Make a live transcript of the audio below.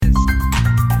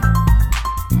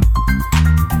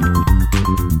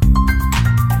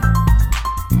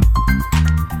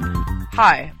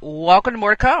Hi, welcome to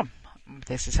More to Come.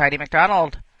 This is Heidi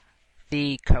MacDonald,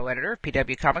 the co-editor of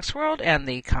PW Comics World and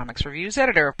the Comics Reviews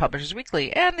editor of Publishers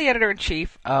Weekly and the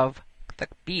editor-in-chief of The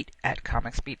Beat at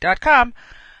comicsbeat.com.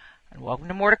 And welcome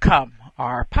to More to Come,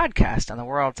 our podcast on the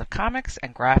worlds of comics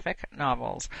and graphic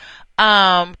novels.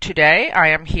 Today I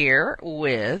am here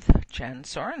with Jen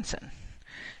Sorensen.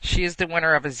 She is the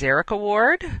winner of a Xeric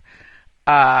Award,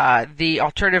 the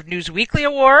Alternative News Weekly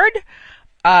Award,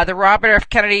 the Robert F.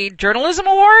 Kennedy Journalism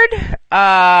Award.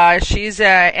 She's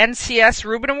a NCS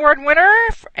Reuben Award winner,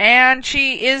 and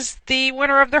she is the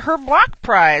winner of the Herb Block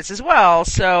Prize as well.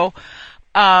 So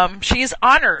she is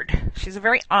honored. She's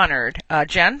very honored.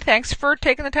 Jen, thanks for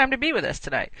taking the time to be with us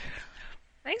tonight.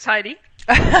 Thanks, Heidi.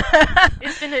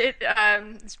 It's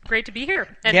great to be here.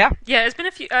 And yeah, it's been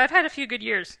I've had a few good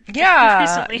years.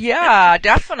 Yeah, yeah,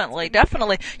 definitely.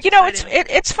 You know,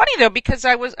 it's funny though, because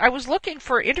I was looking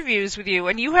for interviews with you,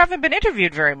 and you haven't been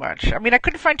interviewed very much. I mean, I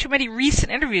couldn't find too many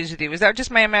recent interviews with you. Is that just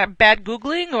my bad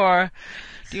Googling, or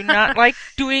do you not like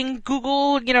doing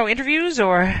Google, interviews,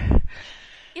 or?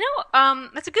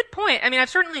 That's a good point. I mean, I've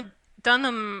certainly done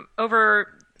them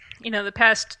over, the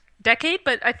past decade,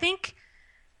 but I think.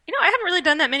 I haven't really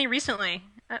done that many recently.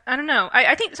 I don't know.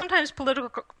 I think sometimes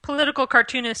political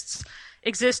cartoonists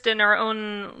exist in our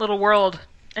own little world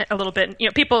a little bit.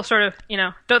 People sort of,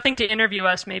 don't think to interview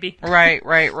us, maybe. Right.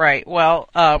 Well,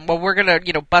 we're gonna,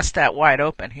 bust that wide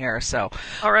open here. So,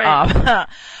 all right.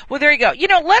 Well, there you go.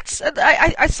 Let's.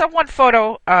 I saw one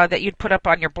photo that you'd put up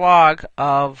on your blog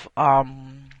of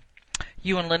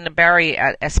you and Linda Barry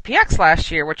at SPX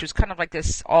last year, which was kind of like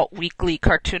this alt-weekly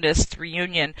cartoonist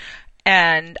reunion.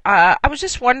 And I was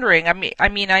just wondering. I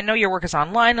mean, I know your work is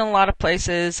online in a lot of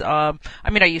places. Are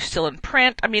you still in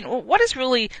print? I mean, what is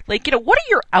really what are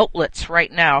your outlets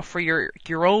right now for your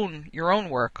own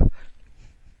work?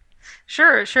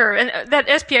 Sure. And that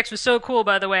SPX was so cool,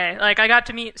 by the way. Like, I got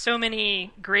to meet so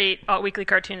many great alt-weekly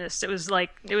cartoonists. It was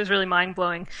really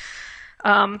mind-blowing.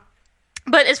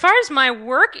 But as far as my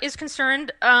work is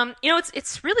concerned,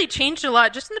 it's really changed a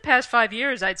lot just in the past 5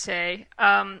 years, I'd say.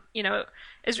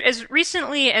 As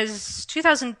recently as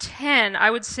 2010, I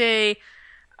would say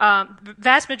the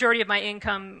vast majority of my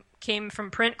income came from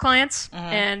print clients,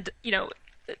 and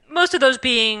most of those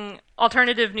being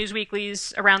alternative news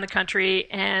weeklies around the country,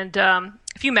 and a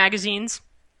few magazines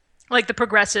like The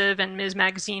Progressive and Ms.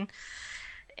 Magazine.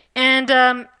 And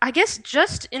I guess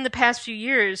just in the past few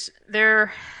years,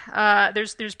 there's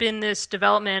been this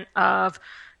development of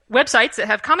websites that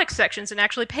have comic sections and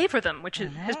actually pay for them, which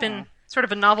has been sort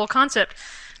of a novel concept.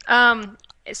 I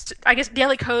guess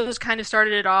Daily Kos kind of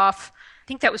started it off. I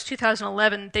think that was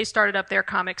 2011. They started up their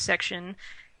comic section.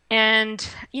 And,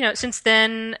 since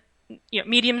then,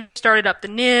 Medium started up the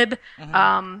Nib.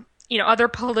 Other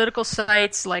political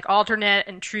sites like Alternet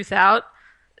and Truth Out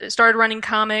started running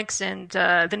comics, and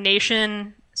The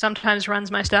Nation sometimes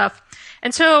runs my stuff.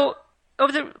 And so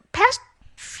over the past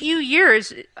few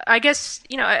years, I guess,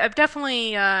 I've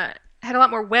definitely had a lot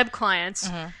more web clients.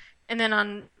 And then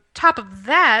on top of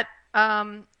that,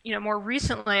 more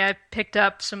recently I picked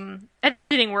up some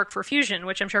editing work for Fusion,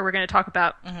 which I'm sure we're going to talk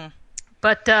about.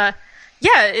 But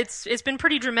it's been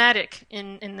pretty dramatic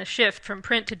in the shift from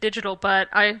print to digital. But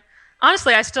I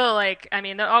still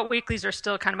the alt weeklies are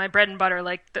still kind of my bread and butter.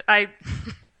 I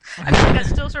think that's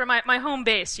still sort of my home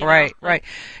base. Right.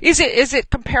 Is it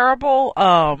comparable,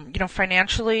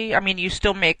 financially? I mean, you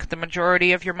still make the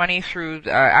majority of your money through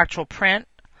actual print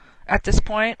at this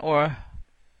point, or?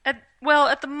 At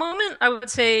the moment, I would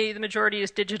say the majority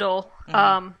is digital.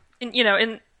 In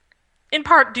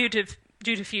part due to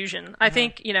Fusion. I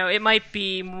think it might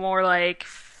be more like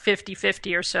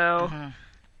 50-50 or so.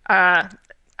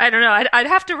 I don't know. I'd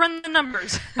have to run the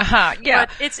numbers. Yeah.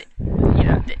 But it's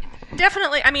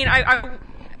definitely. I mean,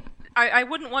 I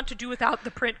wouldn't want to do without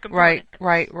the print component.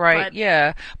 Right. But,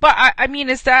 yeah. But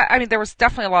there was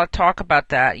definitely a lot of talk about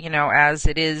that, as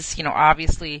it is,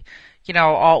 obviously,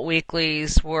 alt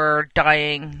weeklies were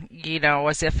dying,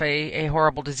 as if a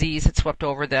horrible disease had swept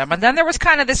over them. And then there was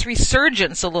kind of this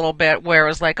resurgence a little bit where it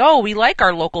was like, oh, we like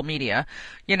our local media,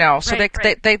 so they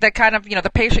kind of,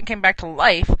 the patient came back to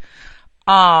life.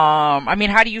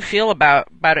 How do you feel about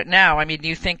it now? I mean, do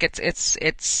you think it's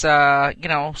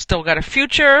still got a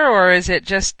future, or is it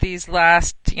just these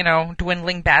last,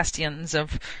 dwindling bastions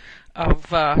of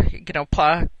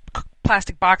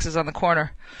plastic boxes on the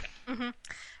corner?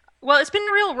 Well, it's been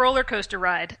a real roller coaster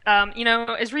ride.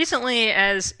 As recently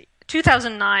as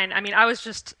 2009,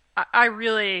 I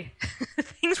really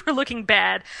things were looking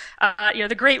bad.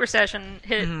 The Great Recession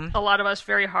hit a lot of us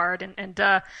very hard, and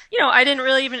I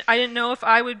didn't know if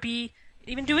I would be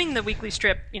even doing the weekly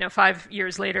strip, 5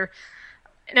 years later.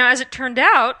 Now, as it turned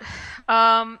out,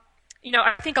 I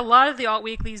think a lot of the alt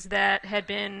weeklies that had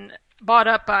been bought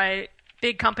up by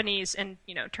big companies and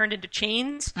turned into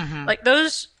chains, like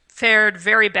those fared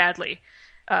very badly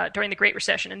during the Great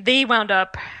Recession, and they wound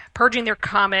up purging their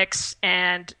comics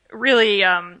and really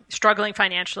struggling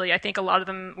financially. I think a lot of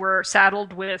them were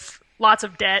saddled with lots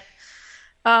of debt.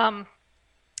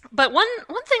 But one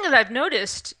thing that I've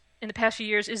noticed in the past few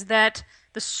years is that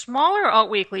the smaller alt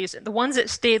weeklies, the ones that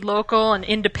stayed local and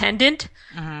independent,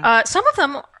 some of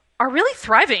them are really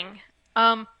thriving.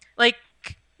 Like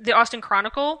the Austin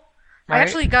Chronicle, right. I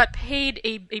actually got paid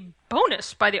a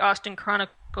bonus by the Austin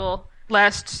Chronicle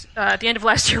at the end of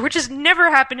last year, which has never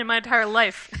happened in my entire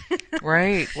life.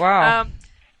 Right. Wow.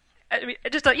 I mean,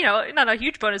 just not a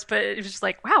huge bonus, but it was just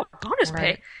like, wow, bonus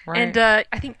pay. Right. And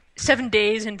I think 7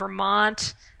 days in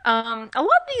Vermont. A lot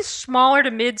of these smaller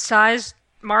to mid-sized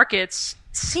markets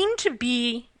seem to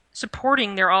be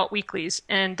supporting their alt weeklies,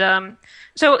 and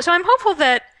so I'm hopeful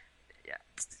that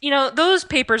those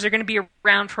papers are going to be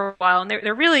around for a while, and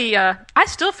they're really. I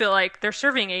still feel like they're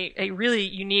serving a really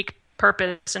unique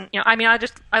purpose, and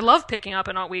I love picking up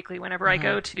an alt weekly whenever I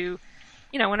go to,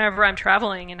 whenever I'm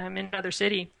traveling and I'm in another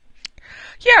city.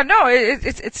 Yeah, no,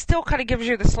 it still kind of gives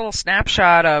you this little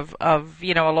snapshot of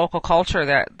a local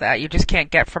culture that you just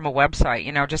can't get from a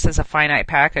website, just as a finite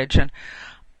package. And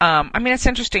it's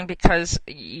interesting because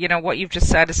what you've just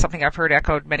said is something I've heard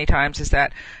echoed many times, is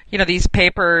that these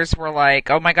papers were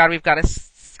like, oh my God, we've got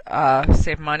to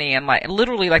save money, and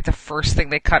literally the first thing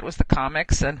they cut was the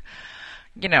comics, and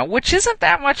which isn't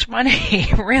that much money,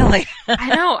 really.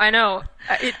 I know.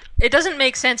 It doesn't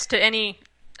make sense to any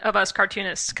of us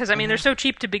cartoonists, because they're so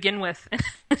cheap to begin with.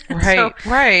 Right.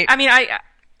 Right.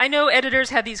 I know editors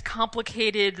have these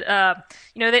complicated,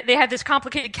 they have this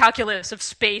complicated calculus of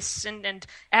space and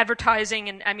advertising,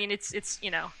 and it's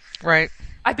Right.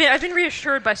 I've been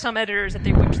reassured by some editors that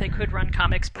they wish they could run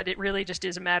comics, but it really just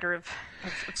is a matter of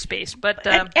space. But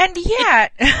and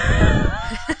yet.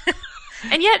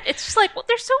 And yet, it's just like, well,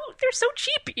 they're so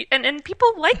cheap, and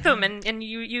people like them, and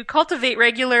you cultivate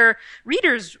regular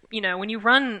readers, when you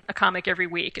run a comic every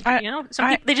week. People,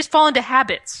 they just fall into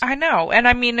habits. I know, and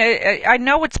I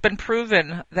know it's been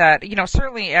proven that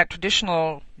certainly at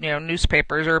traditional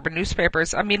newspapers, urban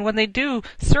newspapers, when they do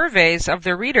surveys of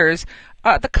their readers,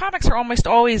 the comics are almost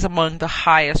always among the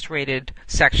highest rated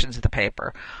sections of the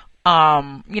paper.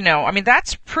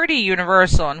 That's pretty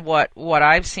universal in what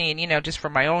I've seen, just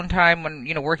from my own time when,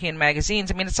 working in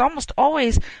magazines. It's almost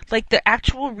always like the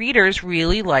actual readers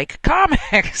really like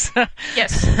comics.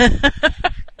 Yes.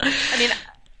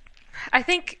 I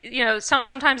think,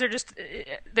 sometimes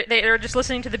they're just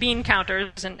listening to the bean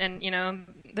counters and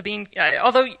the bean,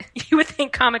 although you would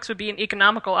think comics would be an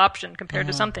economical option compared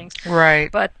to some things.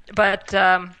 Right.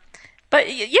 But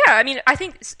yeah, I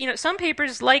think some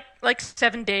papers like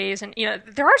 7 Days, and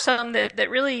there are some that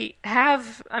really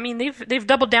have. They've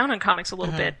doubled down on comics a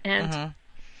little bit, and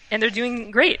they're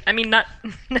doing great. Not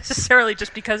necessarily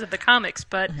just because of the comics,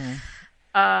 but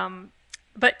yeah.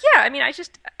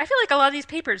 I feel like a lot of these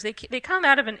papers they come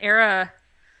out of an era.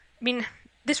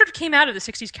 They sort of came out of the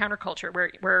 '60s counterculture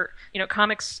where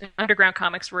comics, underground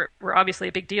comics were obviously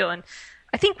a big deal, and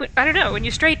I think when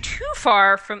you stray too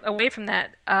far away from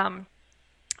that.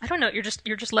 I don't know. You're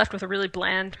just left with a really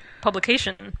bland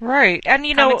publication, right? And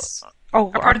comics are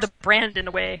part of the brand in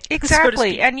a way,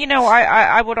 exactly. So and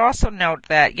I would also note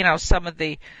that some of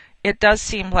it does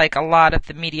seem like a lot of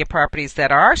the media properties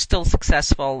that are still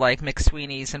successful, like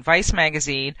McSweeney's and Vice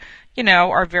magazine,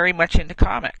 are very much into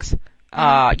comics. They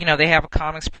have a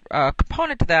comics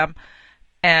component to them,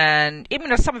 and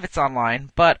even though some of it's online,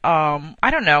 but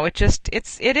I don't know.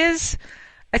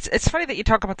 It's funny that you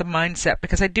talk about the mindset,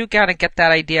 because I do kind of get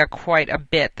that idea quite a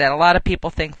bit, that a lot of people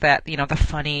think that, the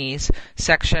funnies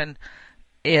section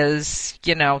is,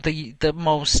 the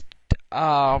most,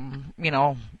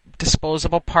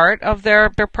 disposable part of their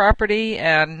property.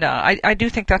 And I do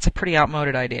think that's a pretty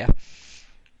outmoded idea.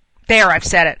 There, I've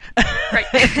said it.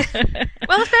 Right.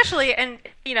 Well, especially, and,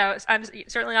 I'm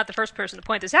certainly not the first person to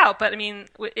point this out, but in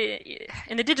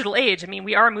the digital age,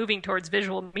 we are moving towards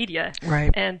visual media.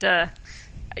 Right. And,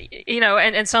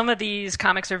 and some of these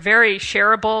comics are very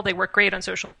shareable. They work great on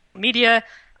social media.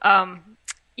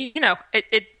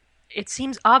 It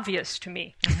seems obvious to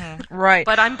me. Right.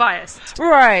 But I'm biased.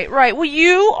 Right. Well,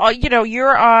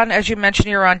 you're on, as you mentioned,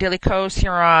 you're on Daily Kos.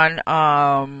 You're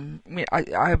on,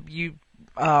 you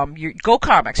Go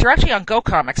Comics. You're actually on Go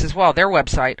Comics as well, their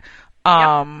website.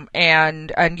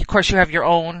 And of course you have your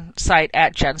own site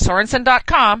at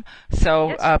jensorensen.com. So,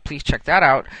 Yes. Please check that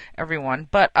out, everyone.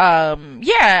 But,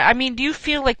 yeah, I mean, do you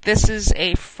feel like this is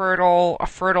a fertile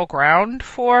ground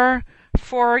for,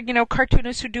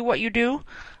 cartoonists who do what you do?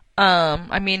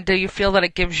 I mean, do you feel that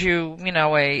it gives you,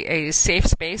 a safe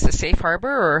space, a safe harbor,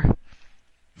 or?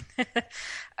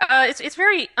 It's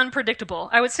very unpredictable.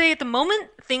 I would say at the moment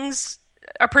things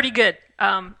are pretty good.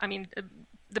 I mean,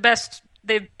 the best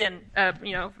they've been,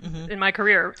 in my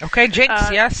career. Okay,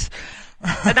 jinx, yes.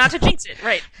 Not to jinx it,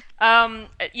 right? I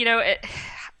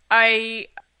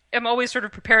am always sort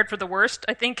of prepared for the worst.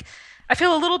 I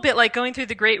feel a little bit like going through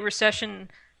the Great Recession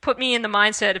put me in the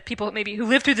mindset of people maybe who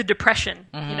lived through the Depression,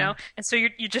 and so you're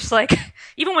just like,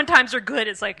 even when times are good,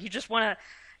 it's like you just want to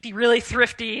be really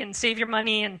thrifty and save your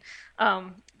money and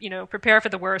prepare for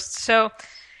the worst. So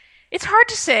it's hard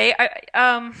to say.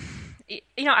 I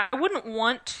wouldn't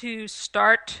want to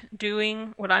start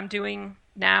doing what I'm doing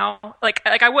now.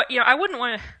 I wouldn't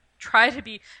want to try to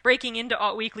be breaking into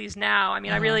alt weeklies now. I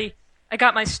mean, I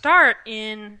got my start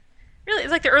in really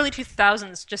it's like the early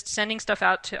 2000s, just sending stuff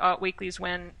out to alt weeklies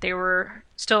when they were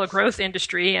still a growth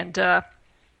industry, and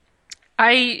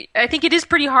I think it is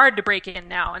pretty hard to break in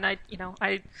now. And I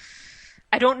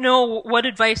don't know what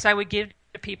advice I would give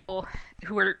to people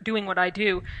who are doing what I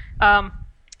do.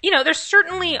 There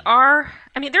certainly are.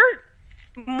 I mean, there are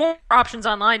more options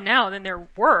online now than there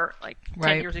were like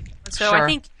 10 years ago. So sure. I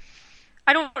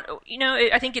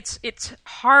think it's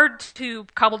hard to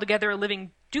cobble together a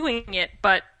living doing it,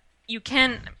 but you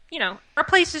can, there are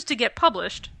places to get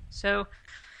published. So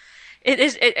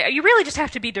you really just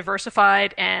have to be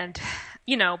diversified and,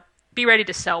 be ready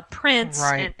to sell prints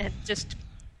right. and just,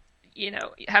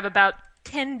 have about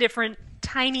 10 different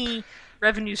tiny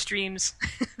revenue streams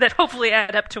that hopefully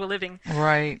add up to a living.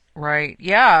 Right.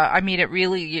 Yeah, I mean, it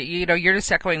really, you're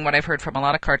just echoing what I've heard from a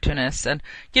lot of cartoonists, and,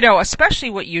 especially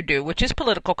what you do, which is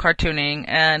political cartooning,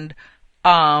 and,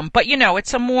 but,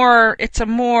 it's a more,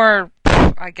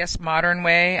 I guess, modern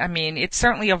way. I mean, it's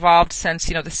certainly evolved since,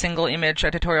 the single image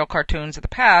editorial cartoons of the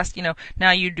past.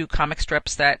 Now you do comic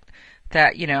strips that,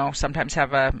 sometimes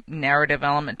have a narrative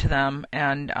element to them,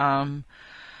 and,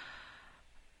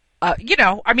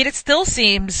 I mean, it still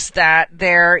seems that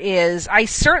I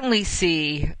certainly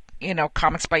see,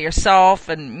 comics by yourself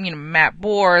and, Matt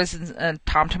Bors and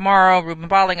Tom Tomorrow, Ruben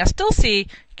Balling. I still see,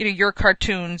 your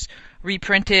cartoons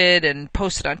reprinted and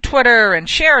posted on Twitter and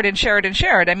shared.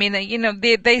 I mean,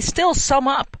 they still sum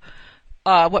up,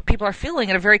 what people are feeling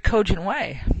in a very cogent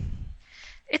way.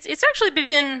 It's actually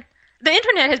been, the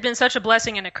internet has been such a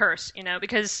blessing and a curse,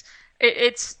 because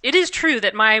it is true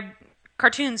that my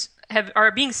cartoons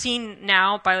are being seen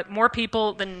now by more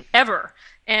people than ever.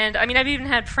 And I mean, I've even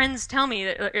had friends tell me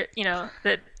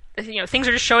that things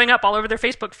are just showing up all over their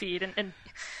Facebook feed, and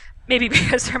maybe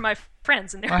because they're my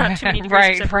friends and they're not too many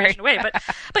degrees of separation away.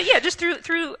 But yeah, just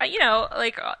through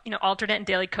alternate and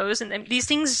daily codes, and these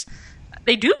things,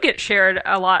 they do get shared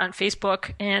a lot on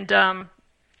Facebook, and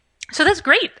so that's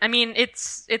great. I mean,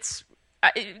 it's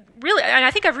really, and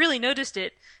I think I've really noticed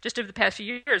it just over the past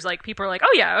few years. Like, people are like,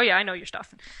 oh yeah, I know your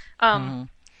stuff,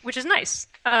 which is nice.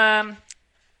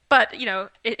 But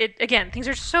again, things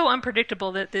are so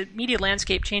unpredictable that the media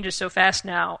landscape changes so fast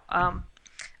now.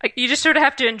 You just sort of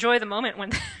have to enjoy the moment when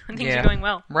things are going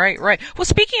well. Right. Well,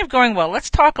 speaking of going well,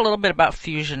 let's talk a little bit about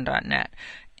Fusion.net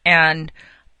and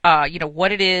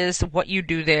what it is, what you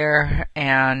do there,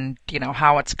 and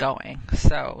how it's going.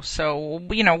 So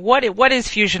what is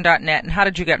Fusion.net, and how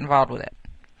did you get involved with it?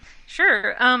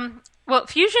 Sure. Well,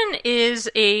 Fusion is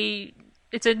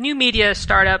it's a new media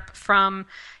startup from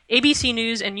ABC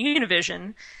News and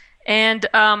Univision, and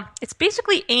it's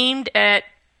basically aimed at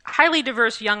highly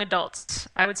diverse young adults.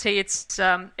 I would say it's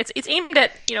aimed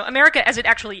at America as it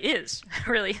actually is,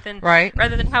 really,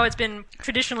 rather than how it's been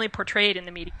traditionally portrayed in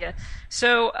the media.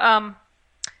 So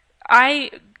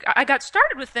I got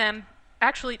started with them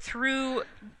actually through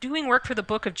doing work for the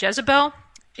Book of Jezebel.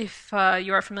 If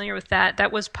you are familiar with that,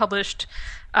 that was published,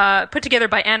 put together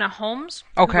by Anna Holmes,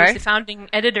 who was the founding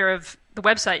editor of the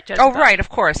website Jezebel. Oh, right, of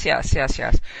course, yes.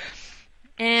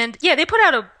 And yeah, they put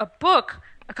out a book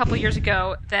a couple of years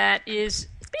ago that is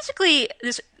basically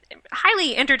this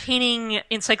highly entertaining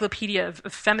encyclopedia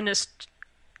of feminist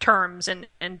terms, and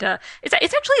it's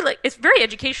actually it's very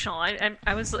educational.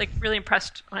 I was really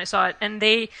impressed when I saw it, and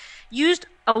they used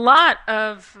a lot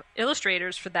of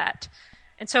illustrators for that.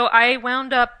 And so I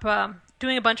wound up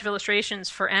doing a bunch of illustrations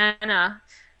for Anna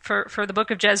for the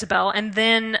Book of Jezebel, and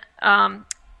then a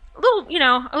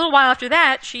little while after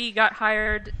that, she got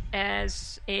hired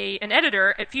as an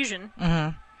editor at Fusion.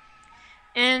 Mm-hmm.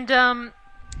 And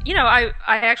I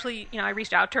actually, I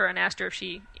reached out to her and asked her if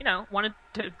she, wanted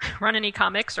to run any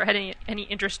comics or had any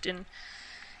interest in,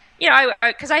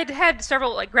 because I had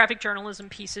several like graphic journalism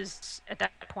pieces at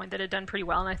that point that had done pretty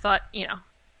well, and I thought,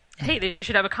 hey, they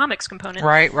should have a comics component.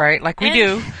 Right, like we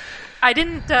do. I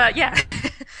didn't, yeah,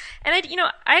 and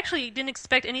I actually didn't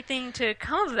expect anything to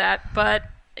come of that, but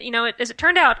as it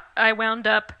turned out, I wound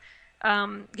up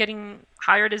getting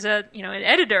hired as an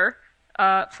editor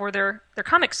for their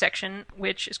comics section,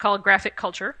 which is called Graphic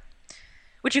Culture,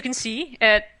 which you can see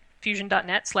at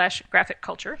fusion.net/graphic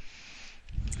culture.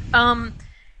 So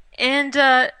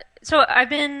I've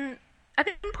been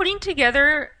putting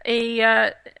together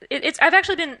I've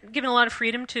actually been given a lot of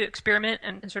freedom to experiment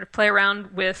and sort of play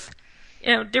around with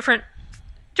different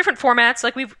formats.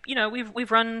 Like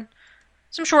we've run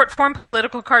some short form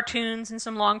political cartoons and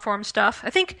some long form stuff. I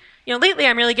think lately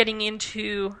I'm really getting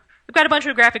into. We've got a bunch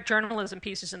of graphic journalism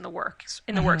pieces in the works,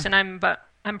 and I'm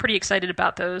pretty excited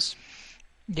about those.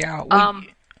 Yeah.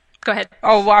 Go ahead.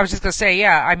 Oh, well, I was just gonna say,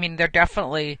 yeah. I mean, they're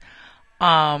definitely,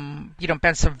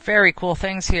 been some very cool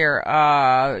things here.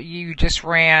 You just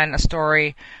ran a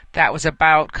story that was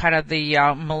about kind of the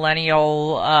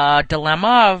millennial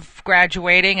dilemma of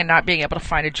graduating and not being able to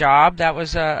find a job. That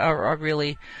was a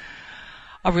really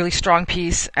strong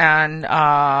piece, and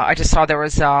I just saw there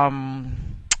was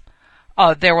I'm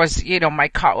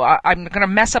going to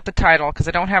mess up the title because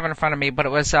I don't have it in front of me, but it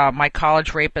was My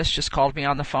College Rapist Just Called Me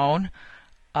on the Phone.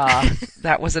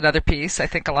 That was another piece. I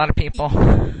think a lot of people.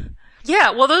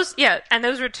 Yeah, well, and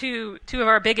those were two of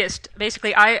our biggest.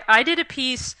 Basically, I did a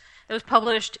piece that was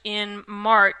published in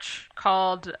March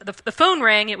called The Phone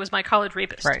Rang. It was My College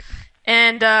Rapist. Right.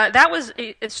 And that was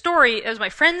a story, it was my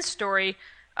friend's story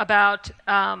about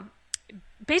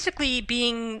basically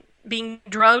being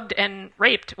drugged and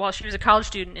raped while she was a college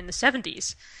student in the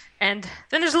 70s. And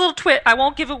then there's a little twist. I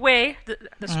won't give away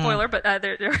the spoiler, but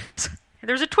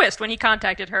there's a twist when he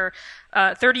contacted her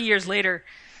 30 years later.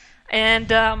 And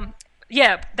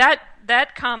that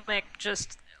comic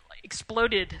just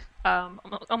exploded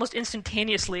almost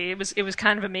instantaneously. It was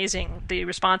kind of amazing, the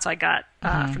response I got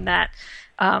from that.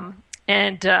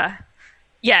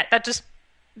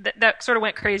 That sort of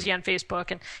went crazy on Facebook,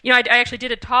 and I actually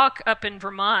did a talk up in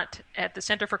Vermont at the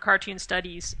Center for Cartoon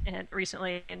Studies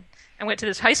recently, and I went to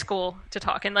this high school to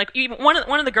talk, and like even one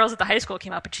of the girls at the high school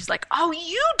came up, and she's like, "Oh,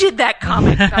 you did that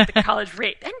comic about the college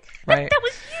rape, and that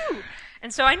was you."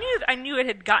 And so I knew it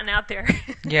had gotten out there.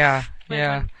 Yeah,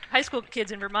 when high school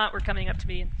kids in Vermont were coming up to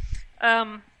me,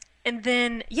 and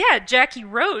then Jackie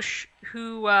Roche,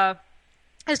 who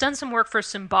has done some work for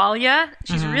Symbalia.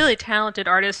 She's a really talented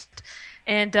artist.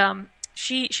 And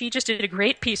she just did a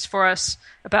great piece for us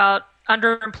about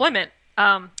underemployment,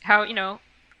 how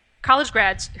college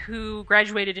grads who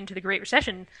graduated into the Great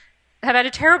Recession have had a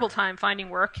terrible time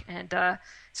finding work, and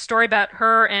story about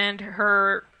her and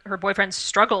her boyfriend's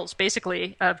struggles,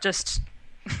 basically, of just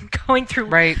going through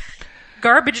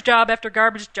garbage job after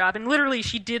garbage job, and literally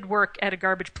she did work at a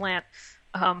garbage plant.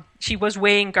 She was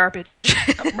weighing garbage.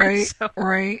 Right.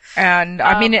 And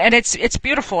I mean, and it's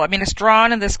beautiful. I mean, it's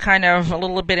drawn in this kind of a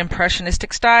little bit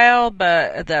impressionistic style,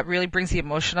 but that really brings the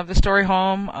emotion of the story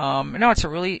home.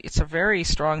 It's a very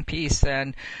strong piece,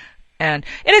 and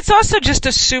it's also just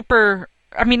a super.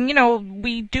 I mean,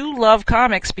 we do love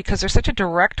comics because they're such a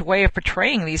direct way of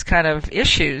portraying these kind of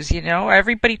issues.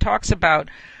 Everybody talks about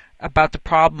the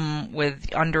problem with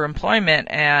underemployment,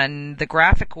 and the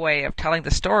graphic way of telling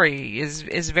the story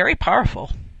is very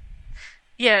powerful.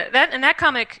 Yeah, that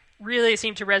comic really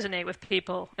seemed to resonate with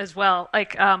people as well.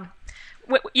 Like, I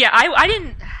was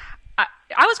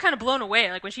kind of blown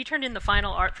away. Like when she turned in the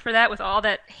final art for that with all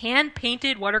that hand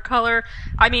painted watercolor.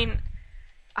 I mean,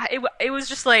 it was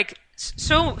just like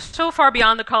so far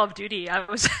beyond the Call of Duty. I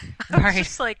was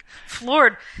just like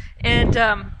floored, and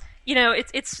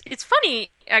it's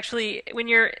funny actually when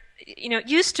you're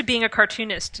used to being a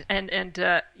cartoonist, and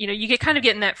you get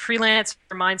in that freelance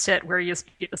mindset where it's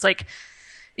like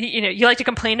you like to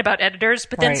complain about editors,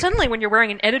 but then suddenly when you're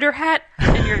wearing an editor hat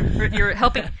and you're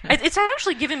helping, it's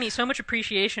actually given me so much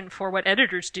appreciation for what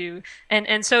editors do,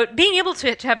 and so being able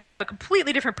to have a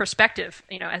completely different perspective,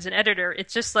 as an editor,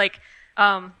 it's just like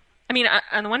on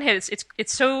the one hand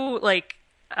it's so like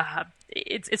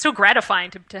it's so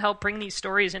gratifying to help bring these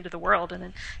stories into the world, and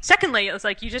then secondly, it's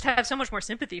like you just have so much more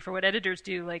sympathy for what editors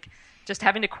do, like just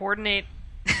having to coordinate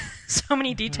so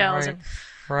many details.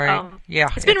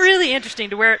 It's been really interesting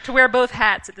to wear both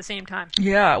hats at the same time.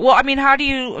 Yeah. Well, I mean, how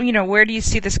do where do you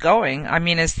see this going? I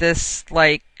mean, is this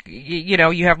like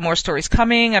you have more stories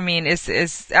coming? I mean,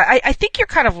 I think you're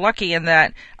kind of lucky in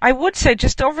that I would say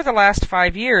just over the last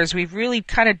 5 years we've really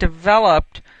kind of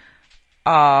developed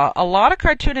a lot of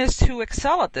cartoonists who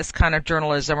excel at this kind of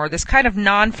journalism or this kind of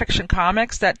nonfiction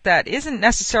comics that isn't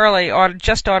necessarily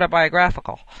just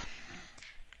autobiographical.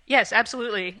 Yes,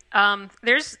 absolutely.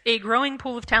 There's a growing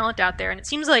pool of talent out there, and it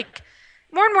seems like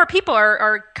more and more people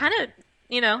are kind of,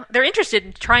 they're interested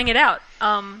in trying it out.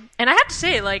 And I have to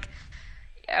say, like,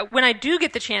 when I do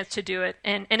get the chance to do it,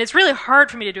 and it's really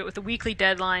hard for me to do it with the weekly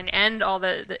deadline and all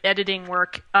the editing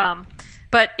work,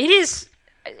 but it is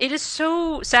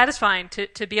so satisfying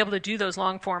to be able to do those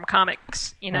long form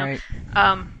comics. Right.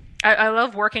 I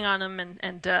love working on them,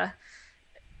 and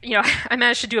I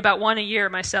managed to do about one a year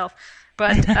myself.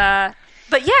 But yeah,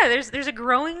 there's a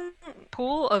growing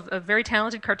pool of very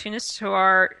talented cartoonists who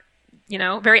are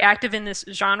very active in this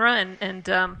genre, and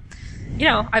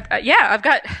I've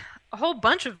got a whole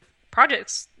bunch of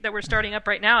projects that we're starting up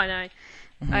right now, and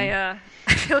I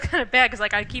feel kind of bad because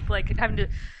like I keep like having to.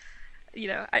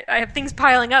 I have things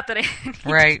piling up that I need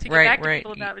to get back to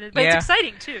people about. But it's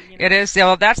exciting, too. It is.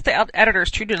 Well, that's the editor's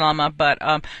true dilemma. But,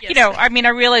 yes. I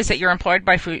realize that you're employed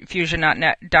by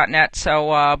Fusion.net. So,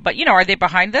 are they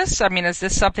behind this? I mean, is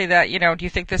this something that, do you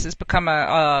think this has become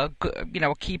a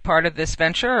key part of this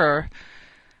venture? Or?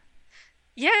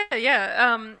 Yeah.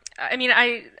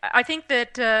 I think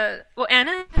that,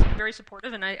 Anna has been very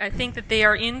supportive, and I think that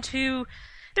they're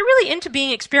really into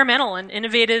being experimental and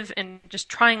innovative and just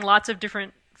trying lots of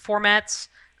different formats,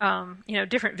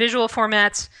 different visual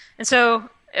formats. And so,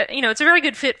 it's a very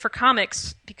good fit for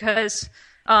comics because,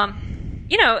 they're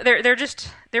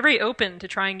very open to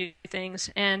trying new things.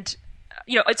 And,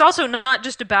 it's also not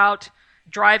just about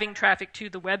driving traffic to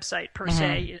the website per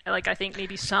se. Like I think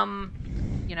maybe some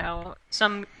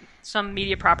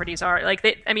media properties are like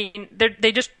they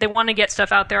want to get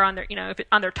stuff out there on their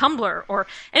on their Tumblr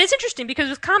and it's interesting because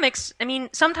with comics,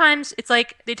 sometimes it's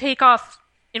like they take off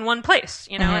in one place,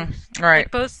 and right.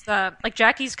 like both like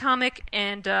Jackie's comic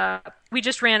and we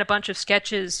just ran a bunch of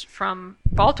sketches from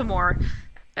Baltimore.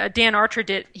 Dan Archer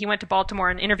he went to Baltimore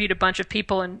and interviewed a bunch of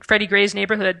people in Freddie Gray's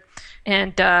neighborhood,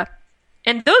 and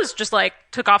those just like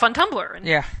took off on Tumblr,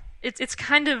 and it's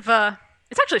kind of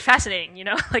it's actually fascinating,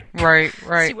 like right.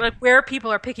 See where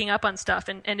people are picking up on stuff,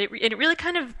 and it really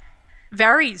kind of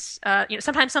varies.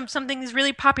 Sometimes something is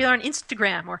really popular on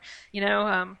Instagram, or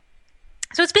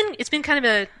so it's been kind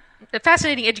of a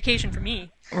fascinating education for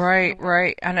me. Right.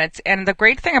 And the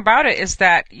great thing about it is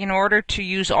that in order to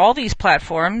use all these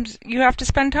platforms, you have to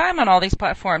spend time on all these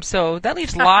platforms. So that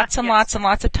leaves lots and lots and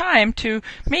lots of time to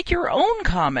make your own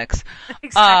comics.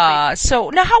 Exactly. So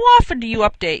now, how often do you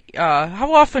update?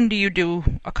 How often do you do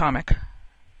a comic?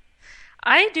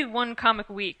 I do one comic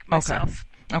a week myself.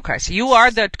 Okay. So you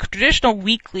are the traditional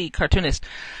weekly cartoonist.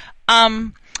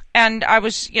 And I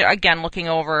was, again, looking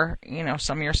over,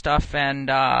 some of your stuff, and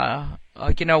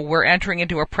we're entering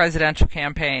into a presidential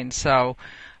campaign, so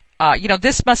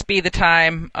this must be the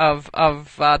time of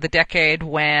the decade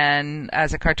when,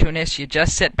 as a cartoonist, you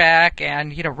just sit back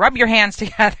and rub your hands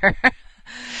together.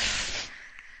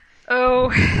 Oh,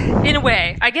 in a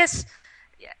way, I guess.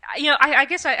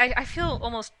 I feel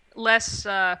almost less,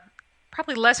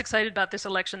 probably less excited about this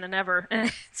election than ever.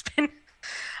 It's been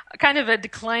kind of a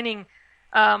declining.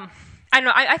 I don't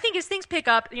know. I think as things pick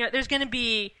up, there's going to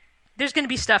be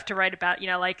stuff to write about.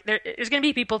 Like there's going to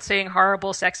be people saying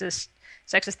horrible sexist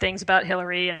things about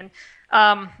Hillary, and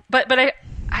but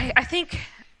I think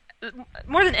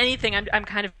more than anything, I'm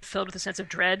kind of filled with a sense of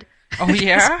dread. Oh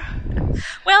yeah.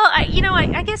 Well,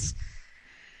 I guess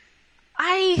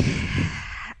I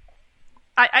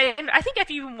think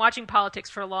after you've been watching politics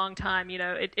for a long time,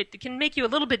 it can make you a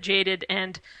little bit jaded,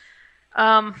 and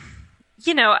I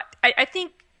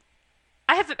think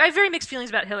I have very mixed feelings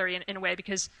about Hillary in a way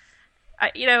because,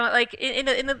 like in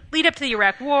the lead up to the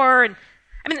Iraq War, and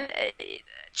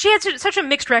she had such a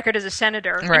mixed record as a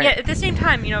senator, right. And yet at the same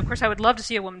time, of course, I would love to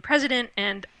see a woman president,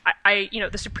 and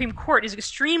the Supreme Court is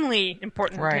extremely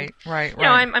important. Right.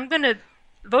 I'm going to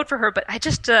vote for her, but I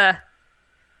just.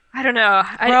 I don't know.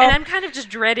 And I'm kind of just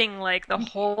dreading like the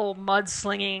whole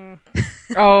mudslinging.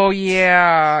 Oh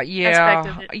yeah. Aspect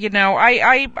of it.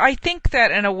 I think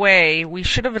that in a way we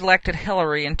should have elected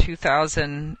Hillary in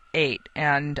 2008,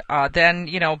 and then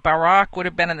Barack would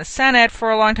have been in the Senate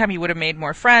for a long time. He would have made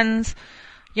more friends.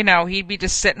 He'd be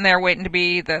just sitting there waiting to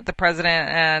be the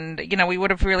president, and we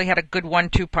would have really had a good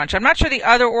 1-2 punch. I'm not sure the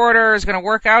other order is going to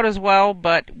work out as well,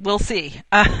 but we'll see.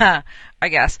 I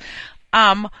guess.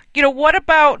 What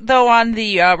about, though, on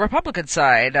the Republican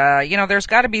side? There's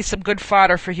got to be some good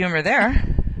fodder for humor there.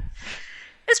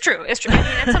 It's true. And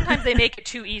sometimes they make it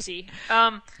too easy.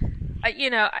 I've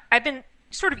been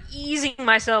sort of easing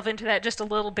myself into that just a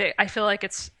little bit. I feel like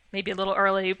it's maybe a little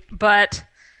early, but,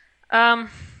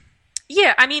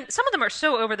 Yeah, I mean, some of them are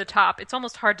so over the top. It's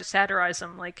almost hard to satirize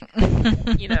them. Like,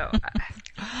 you know,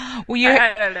 Well,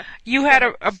 I don't know. you Go had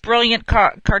ahead. a brilliant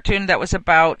cartoon that was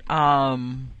about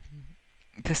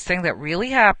this thing that really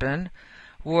happened,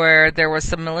 where there was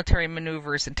some military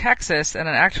maneuvers in Texas, and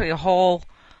actually a whole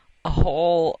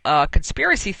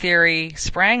conspiracy theory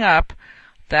sprang up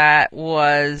that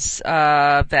was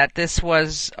that this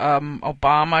was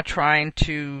Obama trying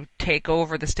to take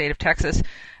over the state of Texas.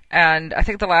 And I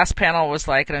think the last panel was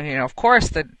like, of course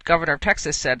the governor of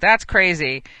Texas said that's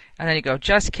crazy, and then you go,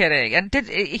 just kidding. And did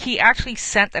he actually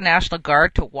sent the National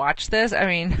Guard to watch this? I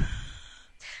mean,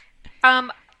 I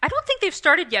don't think they've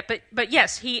started yet, but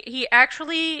yes, he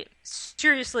actually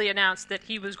seriously announced that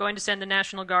he was going to send the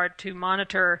National Guard to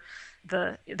monitor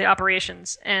the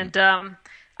operations, and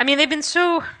I mean they've been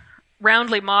so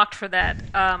roundly mocked for that,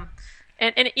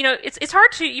 and you know it's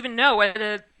hard to even know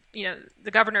whether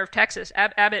the governor of Texas,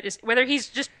 Abbott, is whether he's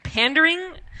just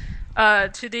pandering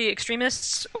to the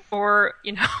extremists or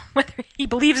whether he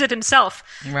believes it himself.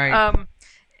 right.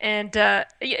 And yeah,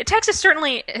 Texas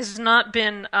certainly has not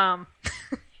been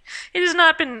it has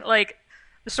not been like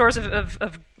the source of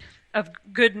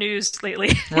good news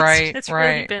lately. Right, It's really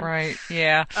right, been right.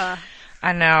 Yeah, uh,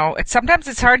 I know. Sometimes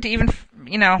it's hard to even,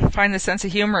 find the sense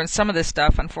of humor in some of this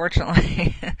stuff,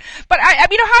 unfortunately. But I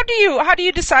mean, how do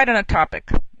you decide on a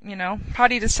topic? How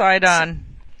do you decide on?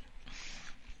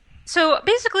 so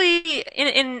basically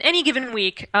in any given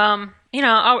week, I'll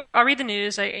read the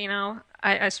news.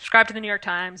 I subscribe to the New York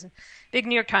Times, big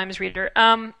New York Times reader.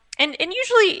 And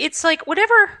usually it's like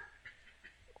whatever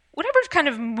kind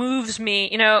of moves me,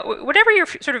 whatever you're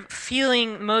sort of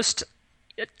feeling most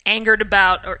angered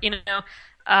about, or you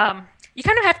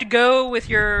kind of have to go with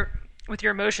your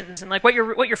emotions and like what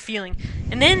you're feeling,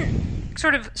 and then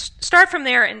sort of start from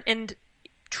there and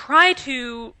try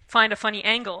to find a funny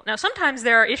angle. Now, sometimes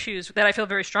there are issues that I feel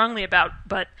very strongly about,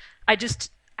 but I just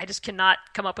cannot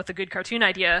come up with a good cartoon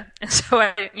idea, and so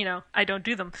I don't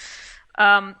do them.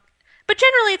 But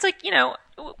generally, it's like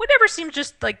whatever seems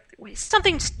just like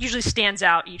something usually stands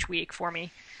out each week for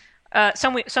me.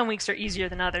 Some weeks are easier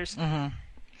than others,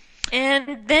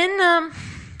 and then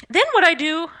what I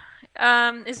do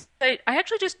is I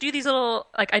actually just do these little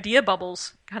like idea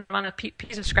bubbles kind of on a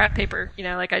piece of scrap paper.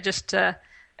 Like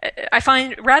I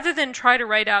find rather than try to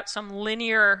write out some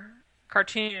linear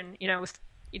cartoon, with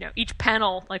each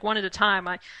panel like one at a time,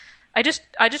 I just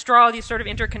draw these sort of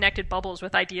interconnected bubbles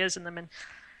with ideas in them, and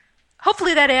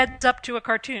hopefully that adds up to a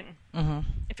cartoon,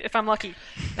 if I'm lucky.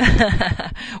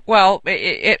 Well,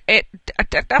 it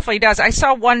definitely does. I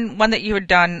saw one that you had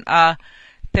done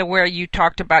that where you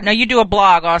talked about. Now you do a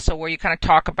blog also where you kind of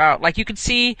talk about, like, you can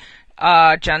see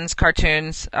Jen's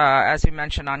cartoons as we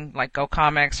mentioned on like Go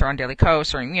Comics or on Daily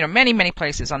Kos or many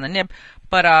places on the Nib,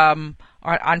 but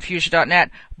or on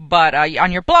Fuchsia.net. But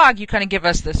on your blog you kind of give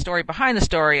us the story behind the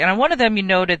story, and on one of them you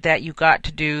noted that you got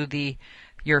to do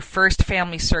your first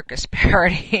Family Circus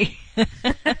parody.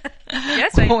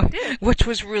 Yes, I did. Which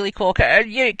was really cool.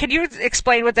 Can you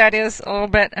explain what that is a little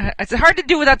bit? It's hard to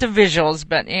do without the visuals,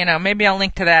 but maybe I'll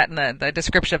link to that in the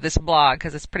description of this blog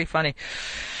because it's pretty funny.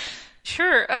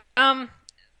 Sure.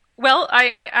 Well,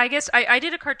 I guess I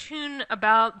did a cartoon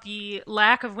about the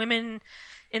lack of women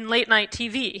in late night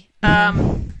TV.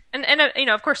 And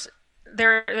of course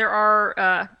there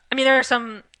are there are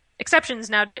some exceptions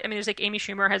now. I mean, there's like Amy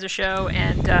Schumer has a show,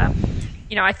 and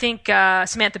I think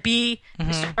Samantha Bee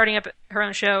is starting up her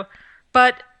own show.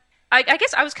 But I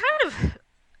guess I was kind of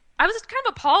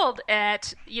appalled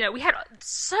at we had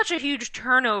such a huge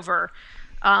turnover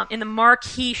in the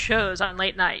marquee shows on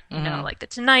late night. Like the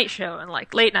Tonight Show and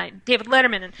like Late Night, David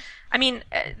Letterman, and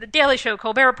the Daily Show,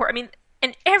 Colbert Report.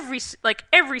 And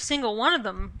every single one of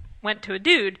them went to a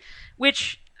dude,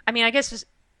 which I guess is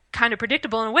kind of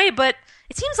predictable in a way, but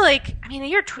it seems like the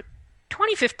year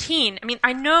 2015.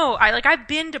 I know I've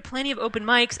been to plenty of open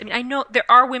mics. I know there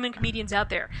are women comedians out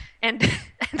there, and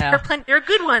there are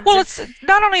good ones. Well, it's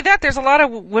not only that. There's a lot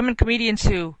of women comedians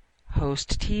who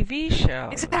host TV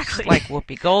shows, exactly, like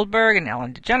Whoopi Goldberg and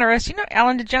Ellen DeGeneres.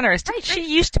 Ellen DeGeneres. Right. She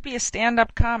used to be a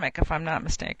stand-up comic, if I'm not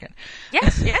mistaken.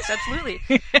 Yes, absolutely.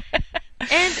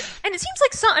 And it seems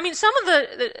like some of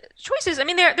the choices.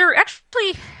 They're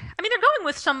actually. They're going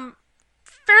with some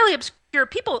fairly obscure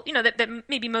people, that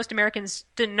maybe most Americans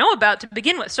didn't know about to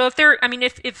begin with. So if they're,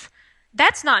 if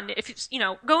that's not,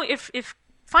 if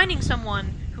finding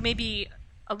someone who may be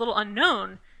a little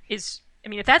unknown is,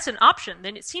 if that's an option,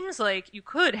 then it seems like you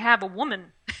could have a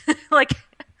woman, like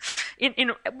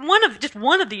in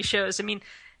one of these shows.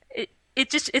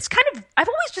 It's kind of, I've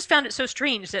always just found it so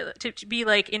strange that to be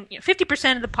like in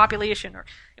 50% of the population or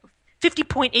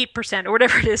 50.8% or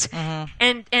whatever it is.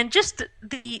 And just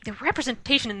the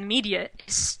representation in the media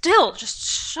is still just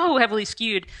so heavily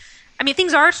skewed. I mean,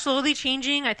 things are slowly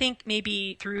changing. I think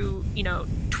maybe through,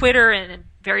 Twitter and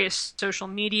various social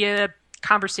media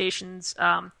conversations,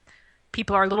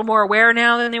 people are a little more aware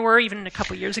now than they were even a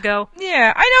couple years ago.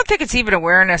 Yeah, I don't think it's even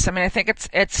awareness. I mean, I think it's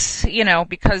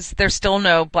because there's still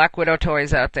no Black Widow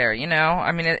toys out there,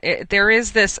 I mean, there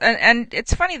is this, and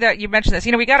it's funny that you mentioned this.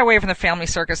 We got away from the family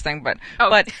circus thing, but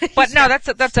no, that's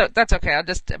okay. I'll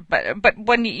just, but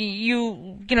when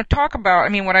you talk about, I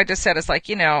mean, what I just said is like,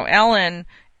 Ellen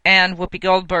and Whoopi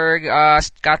Goldberg,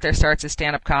 got their starts as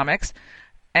stand-up comics.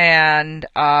 And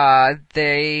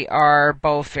they are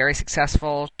both very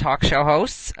successful talk show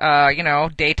hosts,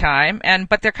 daytime,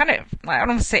 but they're kind of, I don't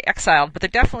want to say exiled, but they're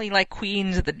definitely like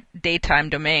queens of the daytime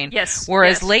domain. Yes.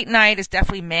 Whereas late night is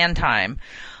definitely man time.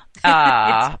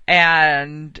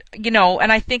 And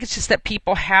I think it's just that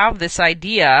people have this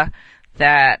idea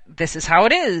that this is how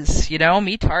it is,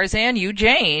 me Tarzan, you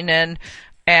Jane,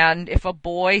 and if a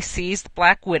boy sees the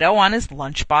Black Widow on his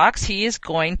lunchbox, he is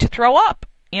going to throw up,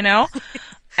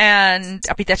 And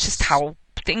I mean, that's just how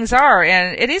things are.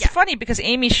 And it is funny because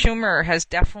Amy Schumer has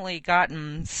definitely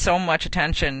gotten so much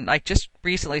attention, like just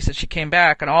recently since she came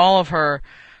back, and all of her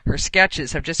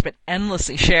sketches have just been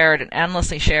endlessly shared.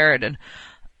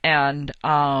 And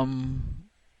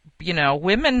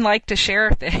women like to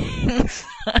share things.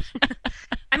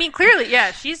 I mean, clearly,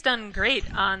 yeah, she's done great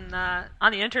on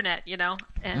the internet,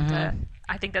 and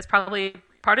I think that's probably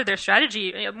part of their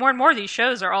strategy. More and more of these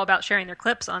shows are all about sharing their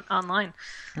clips online.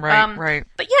 Right.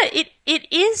 But yeah, it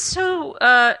is so.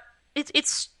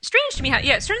 It's strange to me how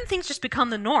certain things just become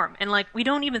the norm, and like we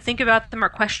don't even think about them or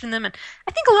question them. And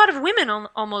I think a lot of women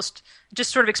almost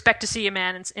just sort of expect to see a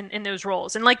man in those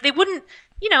roles, and like they wouldn't.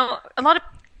 A lot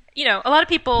of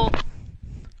people,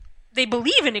 they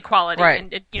believe in equality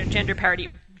and gender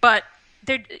parity, but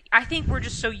I think we're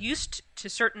just so used to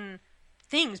certain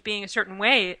things being a certain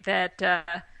way that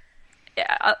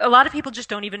a lot of people just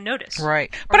don't even notice.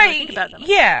 Right. But think about them.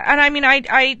 Yeah, and I mean,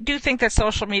 I do think that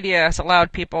social media has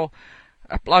allowed people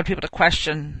to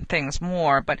question things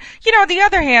more. But, on the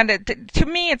other hand, to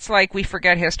me, it's like we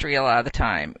forget history a lot of the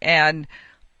time. And,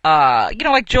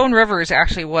 like Joan Rivers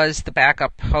actually was the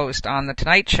backup host on The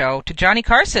Tonight Show to Johnny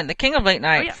Carson, the king of late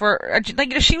night,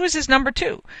 she was his number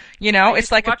two. I used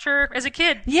to watch her as a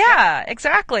kid. Yeah,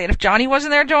 exactly. And if Johnny wasn't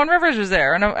there, Joan Rivers was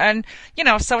there. And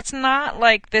so it's not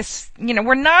like this,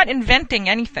 we're not inventing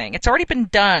anything. It's already been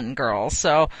done, girls.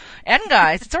 And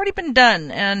guys, it's already been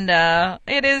done. And,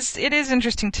 it is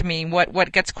interesting to me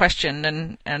what gets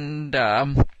questioned and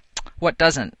what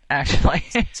doesn't, actually.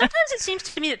 Sometimes it seems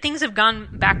to me that things have gone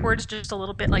backwards just a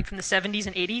little bit, like from the 70s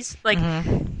and 80s. Like, I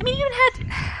mean, you even had,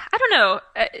 I don't know,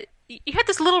 you had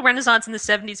this little renaissance in the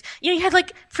 70s. You had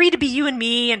like Free to Be You and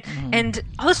Me and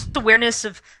all this awareness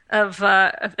of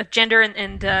gender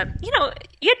and you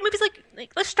had movies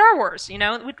like Star Wars,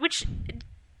 which,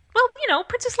 well,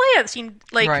 Princess Leia seemed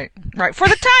like... Right. For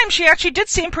the time, she actually did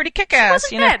seem pretty kick-ass.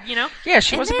 She wasn't bad, Yeah,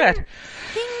 she wasn't bad.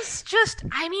 Things just,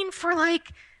 I mean, for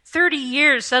like 30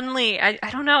 years, suddenly, I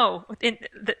don't know, in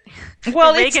the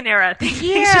Reagan era, things just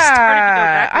started to go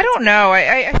backwards. I don't know.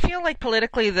 I feel like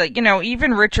politically,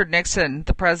 even Richard Nixon,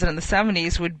 the president in the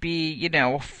 70s, would be,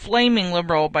 flaming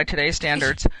liberal by today's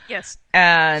standards. Yes.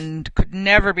 And could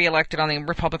never be elected on the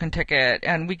Republican ticket,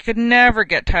 and we could never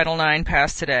get Title IX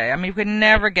passed today. I mean, we could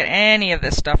never get any of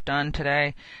this stuff done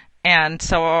today. And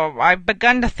so I've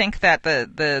begun to think that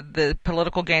the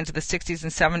political gains of the 60s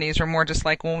and 70s were more just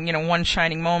like, one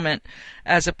shining moment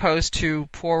as opposed to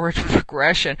forward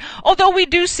progression. Although we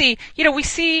do see, we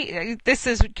see, this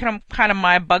is kind of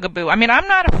my bugaboo. I mean, I'm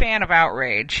not a fan of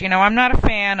outrage. I'm not a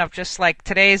fan of just like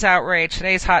today's outrage,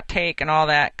 today's hot take and all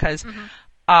that, because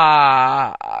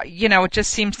it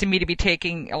just seems to me to be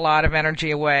taking a lot of energy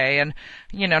away. And,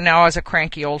 now as a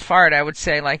cranky old fart, I would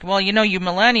say like, well, you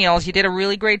millennials, you did a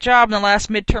really great job in the last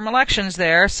midterm elections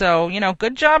there. So,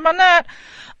 good job on that.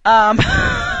 But,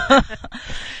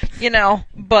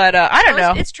 I don't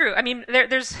know. It's true. I mean,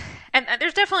 there's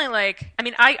definitely like, I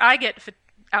mean, I get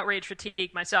outrage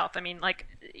fatigue myself. I mean, like,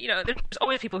 there's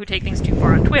always people who take things too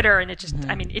far on Twitter, and it just,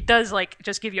 I mean, it does like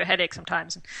just give you a headache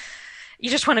sometimes. And you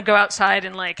just want to go outside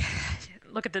and like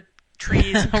look at the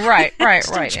trees. right.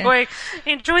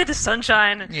 Enjoy the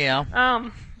sunshine. Yeah.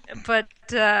 But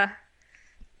I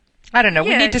don't know.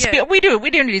 We need to speak. We do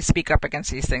need to speak up against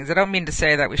these things. I don't mean to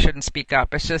say that we shouldn't speak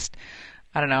up. It's just,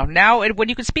 I don't know. Now, when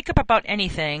you can speak up about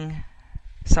anything,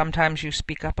 sometimes you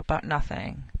speak up about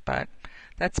nothing. But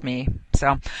that's me.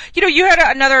 So, you had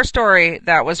another story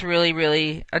that was really,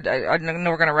 really. I know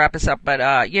we're going to wrap this up,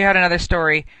 but you had another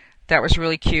story that was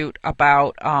really cute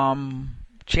about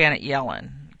Janet Yellen.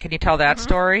 Can you tell that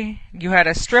story? You had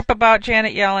a strip about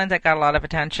Janet Yellen that got a lot of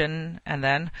attention, and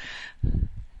then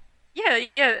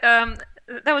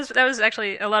that was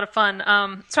actually a lot of fun.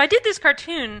 So I did this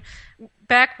cartoon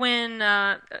back when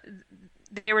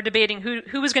they were debating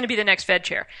who was going to be the next Fed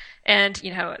chair, and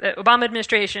the Obama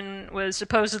administration was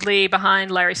supposedly behind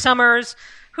Larry Summers,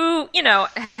 who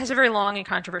has a very long and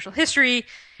controversial history,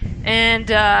 and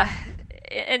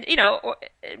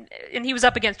he was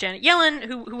up against Janet Yellen,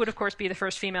 who would of course be the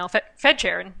first female Fed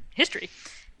chair in history.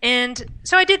 And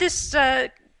so I did this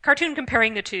cartoon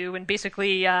comparing the two, and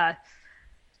basically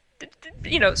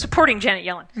supporting Janet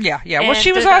Yellen. Yeah. Well,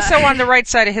 she was also on the right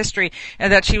side of history,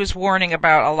 and that she was warning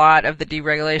about a lot of the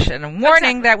deregulation and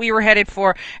warning that we were headed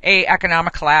for a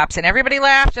economic collapse, and everybody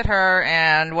laughed at her.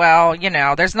 And well,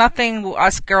 there's nothing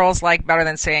us girls like better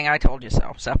than saying "I told you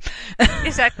so." So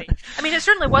exactly. I mean, it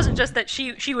certainly wasn't just that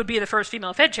she would be the first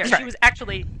female Fed chair. Right. She was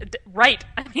actually right.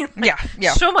 I mean,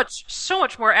 so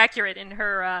much more accurate in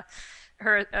her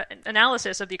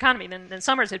analysis of the economy than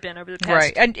Summers had been over the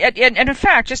past. Right, and in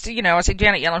fact, just as a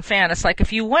Janet Yellen fan, it's like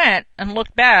if you went and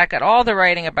looked back at all the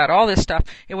writing about all this stuff,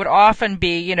 it would often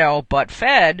be, but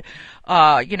Fed,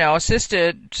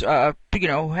 assisted, had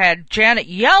Janet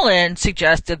Yellen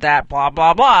suggested that, blah,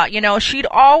 blah, blah. She'd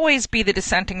always be the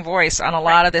dissenting voice on a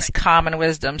lot of this common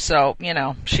wisdom. So,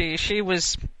 she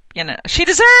was... she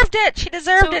deserved it. She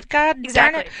deserved it. God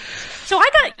exactly. darn it. So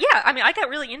I got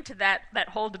really into that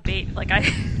whole debate. Like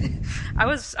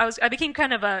I became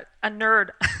kind of a nerd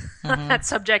on that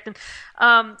subject, and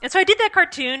so I did that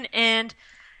cartoon, and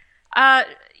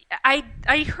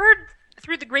I heard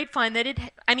through the grapevine that it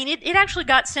actually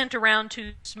got sent around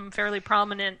to some fairly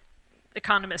prominent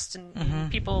economists and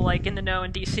people like in the know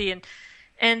in DC,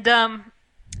 and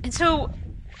so.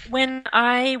 When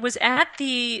I was at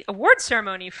the award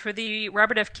ceremony for the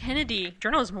Robert F. Kennedy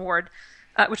Journalism Award,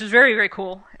 which was very, very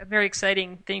cool, a very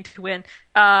exciting thing to win,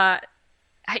 I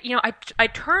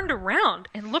turned around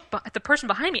and looked at the person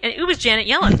behind me, and it was Janet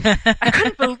Yellen. I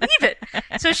couldn't believe it.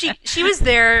 So she was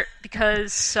there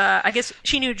because I guess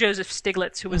she knew Joseph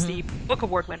Stiglitz, who was the book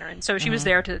award winner, and so she was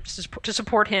there to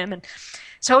support him. And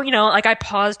so I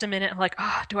paused a minute, like,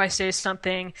 do I say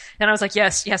something? And I was like,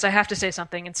 yes, I have to say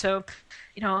something. And so.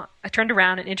 I turned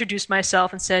around and introduced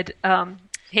myself and said,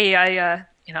 hey, I'm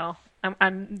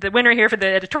the winner here for the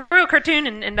editorial cartoon,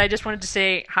 and I just wanted to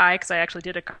say hi because I actually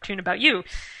did a cartoon about you.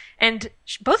 And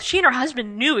both she and her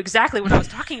husband knew exactly what I was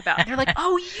talking about. And they're like,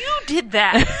 oh, you did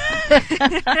that.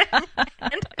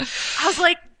 And I was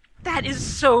like, that is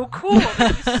so cool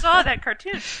that you saw that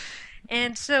cartoon.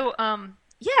 And so,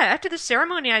 after the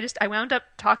ceremony, I wound up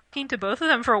talking to both of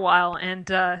them for a while,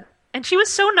 and she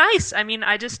was so nice. I mean,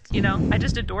 I just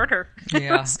adored her.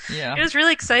 Yeah, It was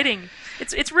really exciting.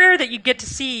 It's rare that you get to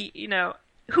see,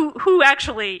 who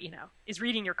actually, is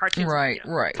reading your cartoons. Right.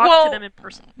 Talk to them in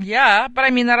person. Yeah, but I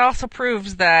mean, that also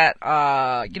proves that,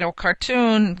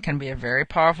 cartoon can be a very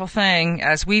powerful thing,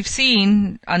 as we've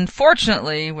seen,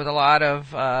 unfortunately, with a lot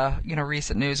of,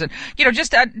 recent news. And,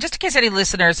 just in case any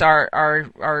listeners are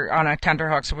on a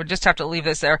tenterhook, so we'll just have to leave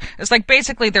this there. It's like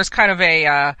basically there's kind of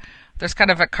a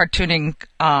cartooning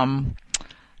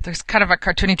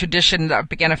tradition that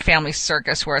began a family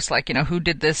circus where it's like, who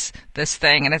did this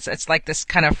thing, and it's like this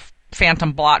kind of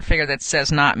phantom blot figure that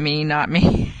says not me, not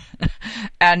me.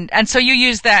 and so you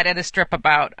use that in a strip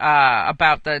about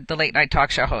the late night talk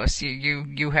show host.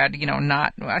 You had,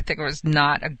 not, I think it was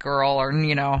not a girl or,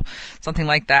 something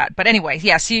like that. But anyway,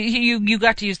 yes, you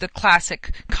got to use the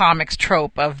classic comics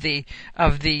trope of the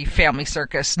family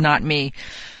circus, not me.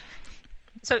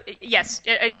 So yes,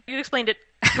 you explained it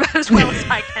as well as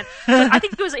I can. So I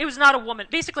think it was not a woman.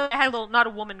 Basically, I had a little not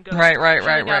a woman ghost. Right.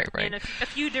 In a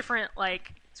few different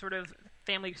sort of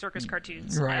family circus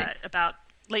cartoons about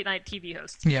late night TV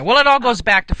hosts. Yeah, well, it all goes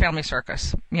back to family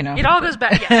circus. It all goes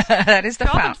back. Yes, that is the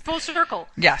fact. It all fact. comes full circle.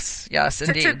 Yes,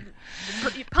 indeed.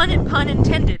 Pun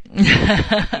intended.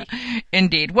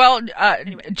 Indeed. Well,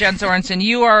 anyway. Jen Sorensen,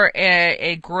 you are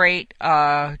a great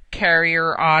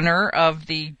carrier honor of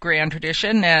the grand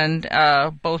tradition, and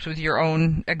both with your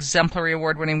own exemplary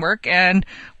award-winning work and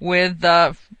with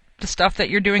the stuff that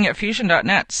you're doing at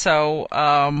Fusion.net. So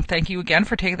thank you again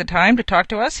for taking the time to talk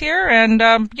to us here, and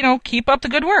keep up the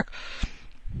good work.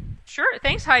 Sure.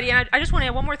 Thanks, Heidi. And I just want to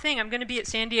add one more thing. I'm going to be at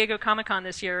San Diego Comic-Con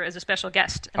this year as a special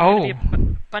guest. And I'm going to be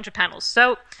a bunch of panels.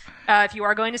 So if you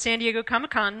are going to San Diego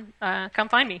Comic-Con, come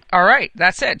find me. All right.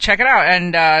 That's it. Check it out.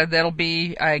 And that'll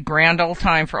be a grand old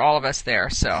time for all of us there.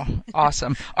 So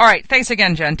awesome. All right. Thanks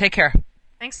again, Jen. Take care.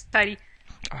 Thanks, Heidi.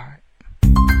 All right.